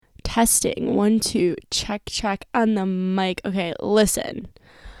Testing. 1, 2. Check on the mic. Okay, listen.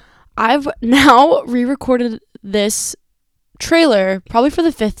 I've now re-recorded this trailer probably for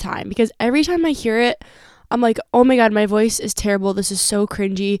the 5th time because every time I hear it, I'm like, oh my god, my voice is terrible. This is so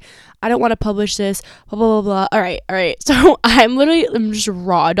cringy. I don't want to publish this. Blah, blah, blah, blah. All right. So I'm just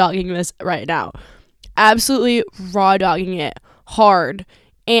raw dogging this right now. Absolutely raw dogging it hard.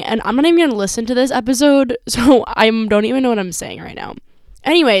 And I'm not even going to listen to this episode, so I don't even know what I'm saying right now.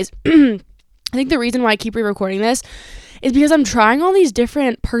 Anyways, I think the reason why I keep re-recording this is because I'm trying all these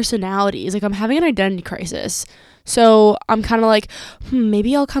different personalities. Like, I'm having an identity crisis. So I'm kind of like,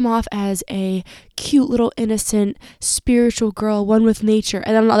 maybe I'll come off as a cute little innocent spiritual girl, one with nature.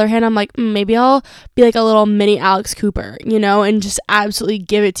 And then on the other hand, I'm like, maybe I'll be like a little mini Alex Cooper, and just absolutely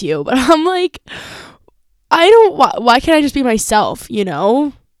give it to you. But I'm like, why can't I just be myself,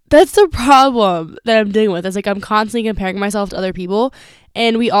 That's the problem that I'm dealing with. It's like I'm constantly comparing myself to other people,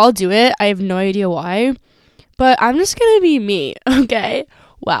 and we all do it. I have no idea why, but I'm just going to be me, okay?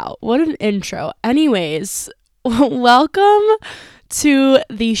 Wow, what an intro. Anyways, welcome to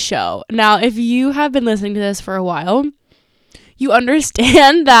the show. Now, if you have been listening to this for a while, you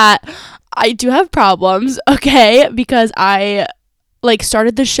understand that I do have problems, okay? Because I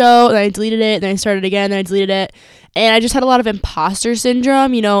started the show and I deleted it, and then I started again, and then I deleted it. And I just had a lot of imposter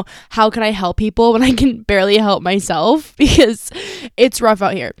syndrome, how can I help people when I can barely help myself? Because it's rough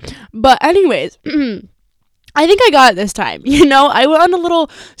out here. But anyways, I think I got it this time. I went on a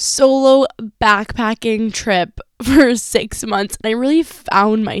little solo backpacking trip for 6 months, and I really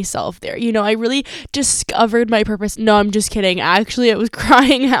found myself there. I really discovered my purpose. No, I'm just kidding. Actually, I was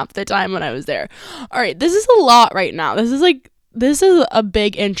crying half the time when I was there. All right, this is a lot right now. This is a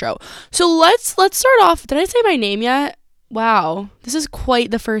big intro. So let's start off. Did I say my name yet? Wow, this is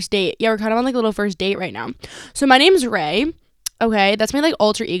quite the first date. Yeah, we're kind of on a little first date right now. So my name's Ray. Okay, that's my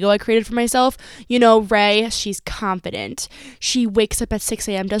alter ego I created for myself. Ray, she's confident. She wakes up at 6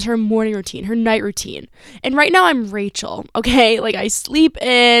 a.m., does her morning routine, her night routine. And right now I'm Rachel, okay? I sleep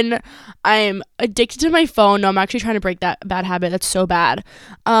in. I'm addicted to my phone. No, I'm actually trying to break that bad habit. That's so bad.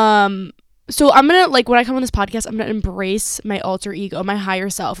 So I'm going to, when I come on this podcast, I'm going to embrace my alter ego, my higher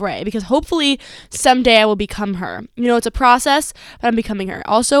self, Ray, because hopefully someday I will become her. It's a process, but I'm becoming her.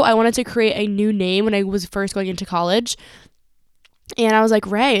 Also, I wanted to create a new name when I was first going into college. And I was like,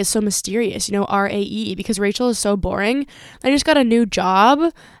 Ray is so mysterious, R-A-E, because Rachel is so boring. I just got a new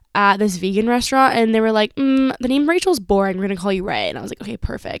job at this vegan restaurant, and they were like, the name Rachel's boring. We're going to call you Ray. And I was like, okay,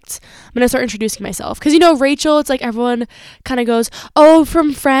 perfect. I'm going to start introducing myself. Because, Rachel, it's like everyone kind of goes, oh,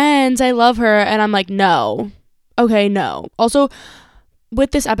 from Friends, I love her. And I'm like, no. Okay, no. Also,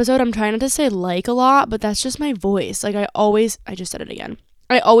 with this episode, I'm trying not to say a lot, but that's just my voice. I just said it again.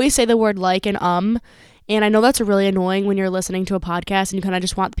 I always say the word and and I know that's really annoying when you're listening to a podcast and you kind of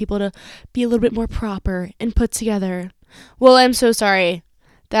just want people to be a little bit more proper and put together. Well, I'm so sorry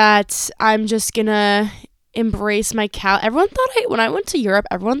that I'm just gonna embrace my everyone thought when I went to Europe,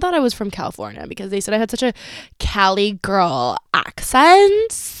 everyone thought I was from California because they said I had such a Cali girl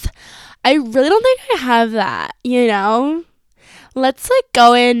accent. I really don't think I have that, Let's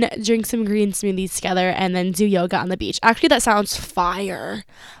go and drink some green smoothies together and then do yoga on the beach. Actually, that sounds fire.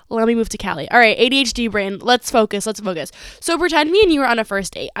 Let me move to Cali. All right, ADHD brain, let's focus. So pretend me and you were on a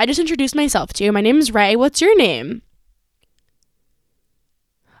first date. I just introduced myself to you. My name is Ray. What's your name?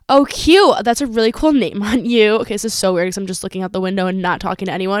 Oh, cute. That's a really cool name on you. Okay, this is so weird because I'm just looking out the window and not talking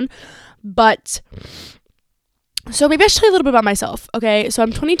to anyone. But so maybe I should tell you a little bit about myself, okay? So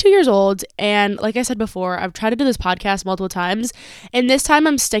I'm 22 years old, and like I said before, I've tried to do this podcast multiple times, and this time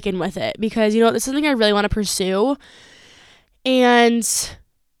I'm sticking with it because, this is something I really want to pursue, and,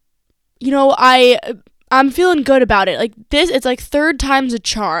 I'm feeling good about it. It's third time's a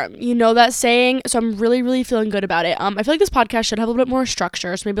charm, that saying? So I'm really, really feeling good about it. I feel like this podcast should have a little bit more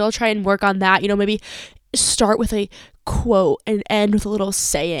structure, so maybe I'll try and work on that, maybe start with a quote and end with a little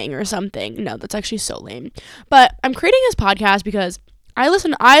saying or something. No, that's actually so lame. But I'm creating this podcast because I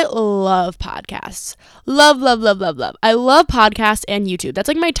love podcasts. Love. I love podcasts and YouTube.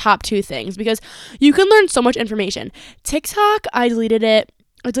 That's my top 2 things because you can learn so much information. TikTok, I deleted it.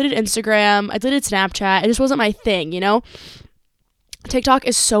 I deleted Instagram. I deleted Snapchat. It just wasn't my thing, TikTok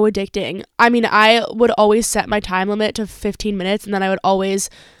is so addicting. I would always set my time limit to 15 minutes and then I would always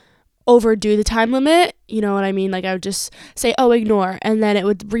overdo the time limit, you know what I mean? I would just say, oh, ignore, and then it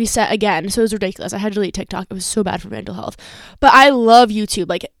would reset again. So it was ridiculous. I had to delete TikTok. It was so bad for mental health. But I love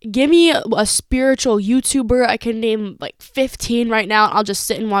YouTube. Give me a spiritual YouTuber. I can name 15 right now, and I'll just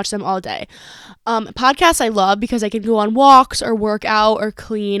sit and watch them all day. Podcasts I love because I can go on walks or work out or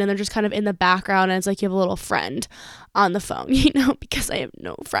clean, and they're just kind of in the background, and it's you have a little friend. on the phone, because I have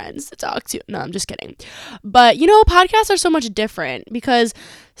no friends to talk to. No, I'm just kidding. But, podcasts are so much different because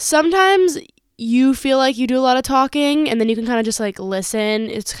sometimes you feel like you do a lot of talking and then you can kind of just like listen.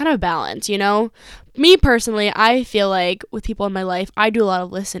 It's kind of a balance, Me personally, I feel like with people in my life, I do a lot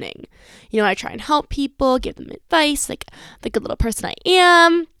of listening. I try and help people, give them advice, like the good little person I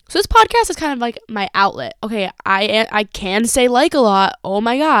am. So this podcast is kind of like my outlet. Okay, I can say like a lot. Oh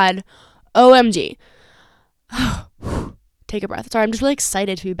my God. OMG. Take a breath. Sorry, I'm just really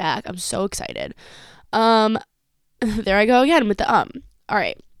excited to be back. I'm so excited. There I go again with the All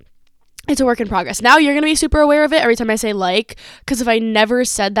right. It's a work in progress. Now you're going to be super aware of it every time I say like, because if I never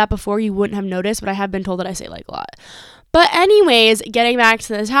said that before, you wouldn't have noticed, but I have been told that I say like a lot. But anyways, getting back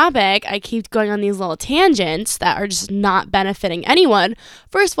to the topic, I keep going on these little tangents that are just not benefiting anyone.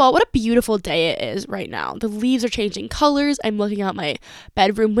 First of all, what a beautiful day it is right now. The leaves are changing colors. I'm looking out my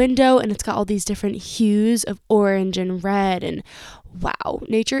bedroom window and it's got all these different hues of orange and red, and wow,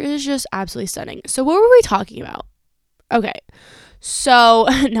 nature is just absolutely stunning. So what were we talking about? Okay. So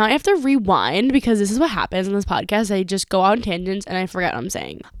now I have to rewind because this is what happens in this podcast. I just go on tangents and I forget what I'm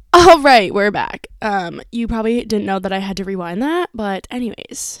saying. All right, we're back. You probably didn't know that I had to rewind that, but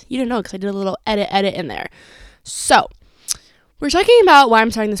anyways, you didn't know because I did a little edit in there. So we're talking about why I'm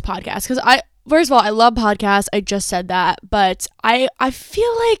starting this podcast because first of all, I love podcasts. I just said that, but I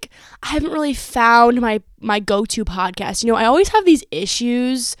feel like I haven't really found my go-to podcast. I always have these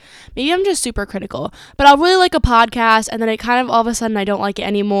issues. Maybe I'm just super critical, but I'll really like a podcast and then it kind of all of a sudden I don't like it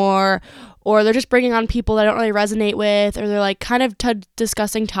anymore, or they're just bringing on people that I don't really resonate with, or they're like kind of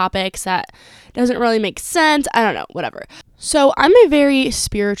discussing topics that doesn't really make sense. I don't know, whatever. So I'm a very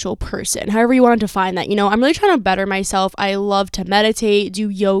spiritual person, however you want to define that. I'm really trying to better myself. I love to meditate, do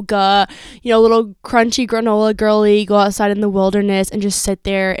yoga, little crunchy granola girly, go outside in the wilderness and just sit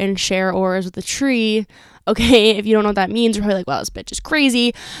there and share auras with a tree. Okay, if you don't know what that means, you're probably like, wow, this bitch is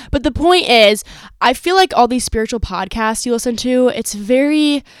crazy. But the point is, I feel like all these spiritual podcasts you listen to, it's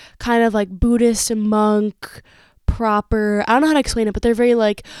very kind of like Buddhist and monk proper. I don't know how to explain it, but they're very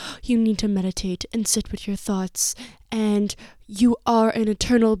like, you need to meditate and sit with your thoughts, and you are an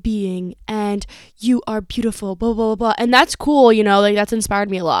eternal being, and you are beautiful, blah, blah, blah, blah. And that's cool, like that's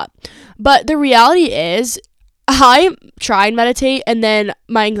inspired me a lot. But the reality is, I try and meditate and then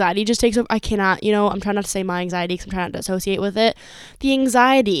my anxiety just takes over. I cannot, I'm trying not to say my anxiety because I'm trying not to associate with it. The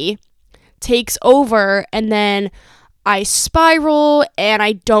anxiety takes over and then I spiral and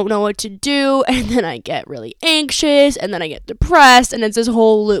I don't know what to do, and then I get really anxious and then I get depressed, and it's this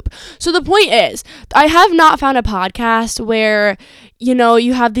whole loop. So the point is, I have not found a podcast where,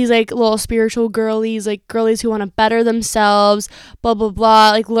 you have these like little spiritual girlies, like girlies who want to better themselves, blah, blah,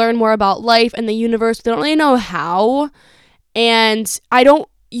 blah, like learn more about life and the universe. They don't really know how. And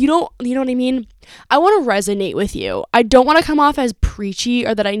you know what I mean? I want to resonate with you. I don't want to come off as preachy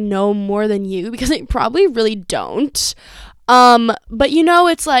or that I know more than you, because I probably really don't. But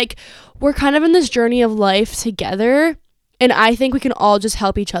it's like we're kind of in this journey of life together, and I think we can all just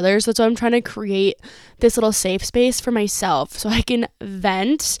help each other. So that's why I'm trying to create this little safe space for myself so I can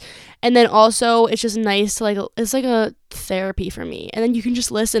vent. And then also it's just nice to it's like a therapy for me. And then you can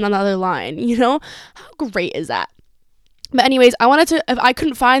just listen on the other line, How great is that? But anyways, if I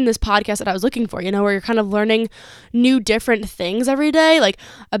couldn't find this podcast that I was looking for, where you're kind of learning new different things every day, like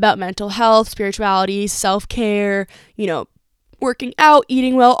about mental health, spirituality, self-care, working out,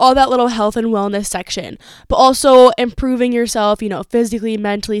 eating well, all that little health and wellness section, but also improving yourself, physically,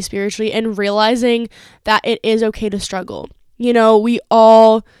 mentally, spiritually, and realizing that it is okay to struggle. We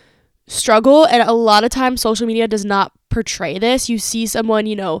all struggle, and a lot of times social media does not portray this. You see someone,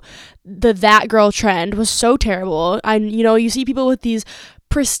 that girl trend was so terrible. And, you see people with these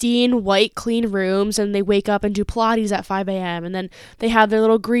pristine, white, clean rooms, and they wake up and do Pilates at 5 a.m. and then they have their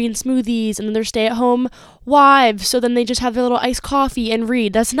little green smoothies, and then they're stay-at-home wives, so then they just have their little iced coffee and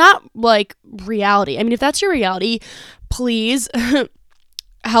read. That's not, like, reality. I mean, if that's your reality, please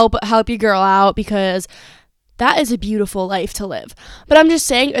help your girl out, because that is a beautiful life to live. But I'm just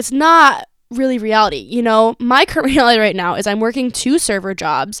saying, it's not really reality. My current reality right now is I'm working 2 server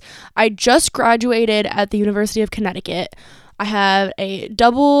jobs. I just graduated at the University of Connecticut. I have a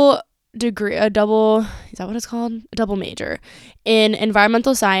double degree, is that what it's called? A double major in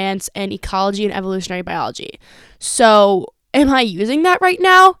environmental science and ecology and evolutionary biology. So am I using that right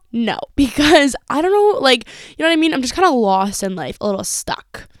now? No, because I don't know, you know what I mean? I'm just kind of lost in life, a little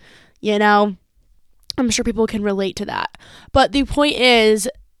stuck, I'm sure people can relate to that. But the point is,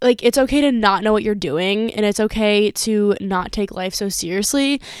 it's okay to not know what you're doing, and it's okay to not take life so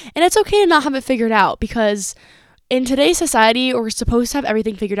seriously, and it's okay to not have it figured out, because in today's society, we're supposed to have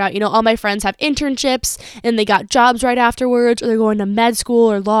everything figured out. All my friends have internships and they got jobs right afterwards, or they're going to med school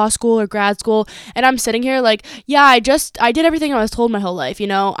or law school or grad school. And I'm sitting here like, yeah, I did everything I was told my whole life.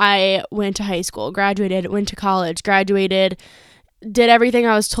 I went to high school, graduated, went to college, graduated, did everything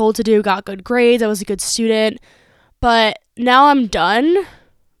I was told to do, got good grades. I was a good student. But now I'm done.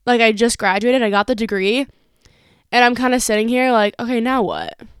 Like, I just graduated, I got the degree, and I'm kind of sitting here like, okay, now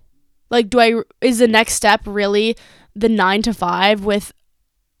what? Like, is the next step really the 9 to 5 with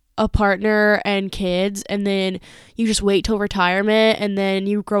a partner and kids, and then you just wait till retirement, and then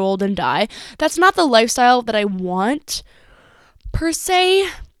you grow old and die? That's not the lifestyle that I want, per se.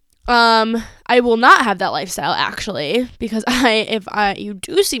 I will not have that lifestyle, actually, because if you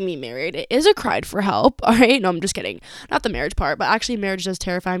do see me married, it is a cry for help. All right, no, I'm just kidding. Not the marriage part, but actually marriage does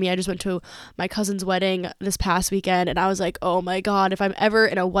terrify me. I just went to my cousin's wedding this past weekend, and I was like, oh my god, if I'm ever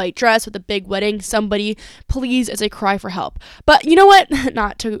in a white dress with a big wedding, somebody please, it's a cry for help. But you know what?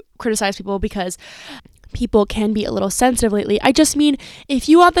 Not to criticize people, because people can be a little sensitive lately. I just mean, if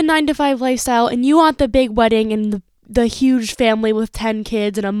you want the 9 to 5 lifestyle and you want the big wedding and the huge family with 10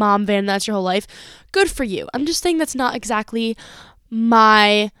 kids and a mom van, that's your whole life, good for you. I'm just saying that's not exactly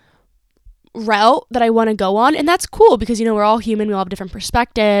my route that I want to go on, and that's cool, because we're all human, we all have different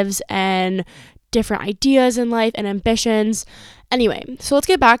perspectives and different ideas in life and ambitions. Anyway, so let's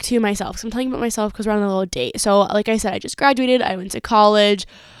get back to myself. So I'm telling you about myself because we're on a little date. So like I said, I just graduated. I went to college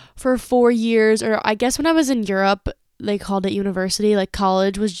for 4 years, or I guess when I was in Europe they called it university. Like,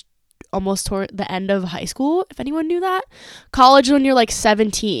 college was almost toward the end of high school, if anyone knew that. College is when you're like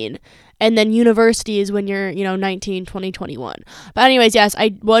 17, and then university is when you're 19, 20, 21. But anyways, yes, I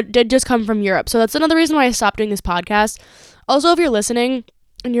did just come from Europe, so that's another reason why I stopped doing this podcast. Also, if you're listening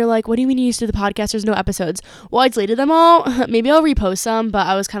and you're like, what do you mean you used to do the podcast, there's no episodes? Well, I deleted them all. Maybe I'll repost some, but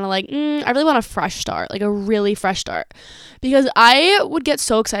I was kind of like, I really want a fresh start, like a really fresh start, because I would get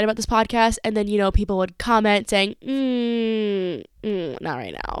so excited about this podcast, and then people would comment saying, not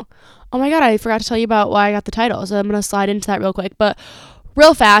right now. Oh my god, I forgot to tell you about why I got the title, so I'm gonna slide into that real quick. But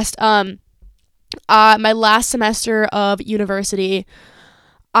real fast, my last semester of university,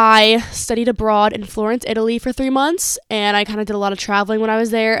 I studied abroad in Florence, Italy for 3 months, and I kind of did a lot of traveling when I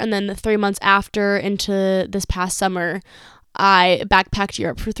was there. And then the 3 months after, into this past summer, I backpacked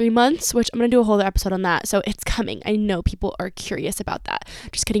Europe for 3 months, which I'm going to do a whole other episode on that. So it's coming. I know people are curious about that.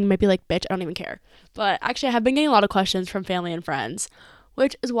 Just kidding. You might be like, bitch, I don't even care. But actually, I have been getting a lot of questions from family and friends,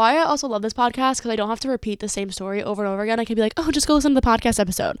 which is why I also love this podcast, because I don't have to repeat the same story over and over again. I can be like, oh, just go listen to the podcast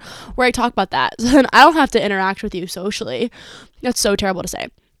episode where I talk about that. So then I don't have to interact with you socially. That's so terrible to say.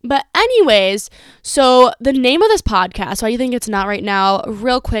 But anyways, so the name of this podcast, why you think it's not right now,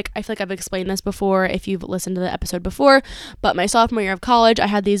 real quick, I feel like I've explained this before if you've listened to the episode before, but my sophomore year of college, I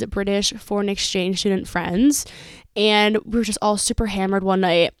had these British foreign exchange student friends, and we were just all super hammered one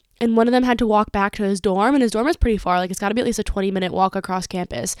night. And one of them had to walk back to his dorm, and his dorm is pretty far. Like, it's got to be at least a 20-minute walk across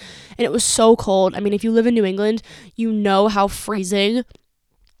campus. And it was so cold. I mean, if you live in New England, you know how freezing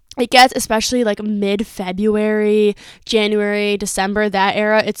it gets, especially like mid-February, January, December, that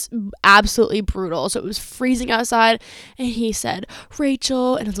era. It's absolutely brutal. So it was freezing outside, and he said,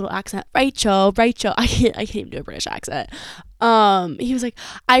 Rachel, in his little accent, Rachel. I can't even do a British accent. He was like,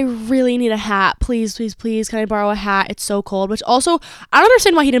 I really need a hat. Please, can I borrow a hat? It's so cold. Which also, I don't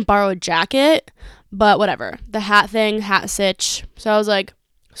understand why he didn't borrow a jacket, but whatever. The hat thing, hat sitch. So I was like,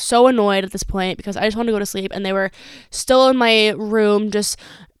 so annoyed at this point, because I just wanted to go to sleep, and they were still in my room, just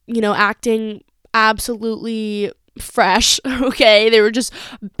acting absolutely fresh. Okay, they were just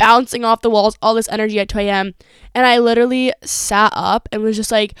bouncing off the walls, all this energy at 2 a.m. And I literally sat up and was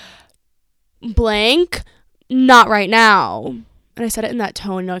just like, blank, not right now. And I said it in that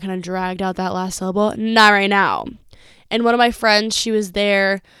tone, I kind of dragged out that last syllable, not right now. And one of my friends, she was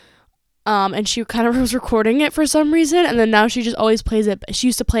there, and she kind of was recording it for some reason, and then now she just always plays it. She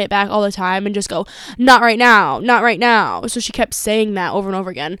used to play it back all the time and just go, not right now. So she kept saying that over and over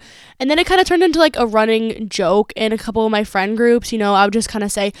again, and then it kind of turned into like a running joke in a couple of my friend groups. I would just kind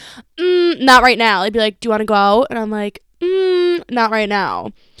of say, not right now. They'd be like, do you want to go out? And I'm like, not right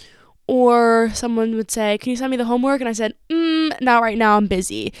now. Or someone would say, can you send me the homework? And I said, not right now, I'm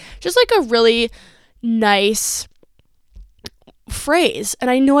busy. Just like a really nice phrase. And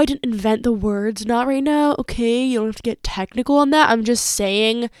I know I didn't invent the words not right now, okay, you don't have to get technical on that. I'm just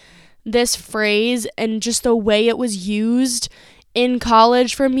saying this phrase, and just the way it was used in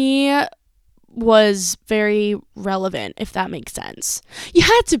college for me was very relevant, if that makes sense. You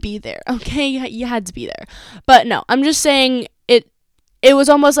had to be there, okay? You had to be there. But no, I'm just saying it was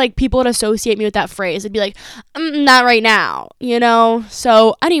almost like people would associate me with that phrase. It'd be like, not right now, you know?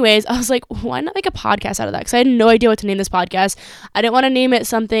 So anyways, I was like, why not make a podcast out of that? Because I had no idea what to name this podcast. I didn't want to name it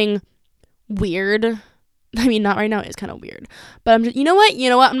something weird. I mean, not right now. It's kind of weird. But I'm just, you know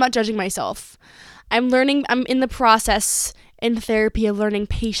what? I'm not judging myself. I'm in the process in therapy of learning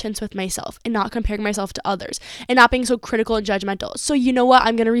patience with myself and not comparing myself to others and not being so critical and judgmental. So you know what?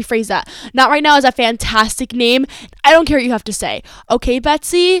 I'm going to rephrase that. Not right now is a fantastic name. I don't care what you have to say. Okay,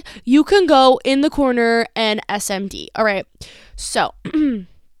 Betsy, you can go in the corner and SMD. All right. So I'm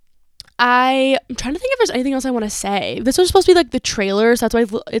trying to think if there's anything else I want to say. This was supposed to be like the trailer, so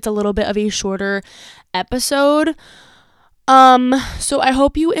that's why it's a little bit of a shorter episode. So I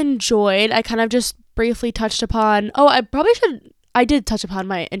hope you enjoyed. I kind of just briefly touched upon, I did touch upon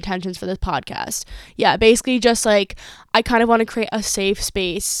my intentions for this podcast. Yeah, basically just like, I kind of want to create a safe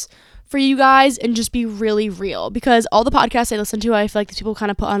space for you guys and just be really real, because all the podcasts I listen to, I feel like these people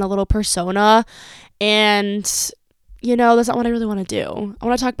kind of put on a little persona, and that's not what I really want to do. I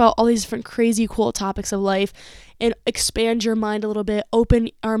want to talk about all these different crazy cool topics of life and expand your mind a little bit, open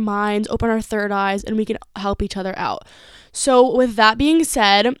our minds, open our third eyes, and we can help each other out. So with that being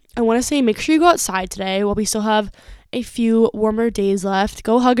said, I want to say make sure you go outside today while we still have a few warmer days left.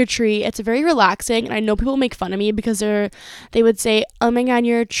 Go hug a tree. It's very relaxing, and I know people make fun of me because they would say, oh my god,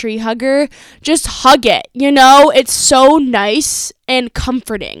 you're a tree hugger. Just hug it, it's so nice and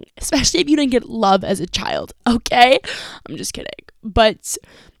comforting, especially if you didn't get love as a child, okay? I'm just kidding. But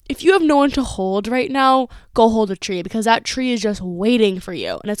if you have no one to hold right now, go hold a tree, because that tree is just waiting for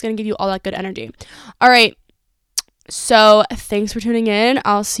you, and it's going to give you all that good energy. All right. So thanks for tuning in.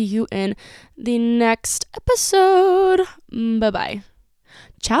 I'll see you in the next episode. Bye-bye.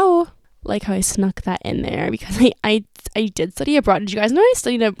 Ciao. Like how I snuck that in there, because I did study abroad. Did you guys know I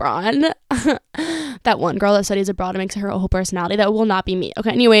studied abroad? That one girl that studies abroad and makes her a whole personality. That will not be me.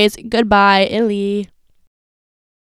 Okay, anyways, goodbye, Illy.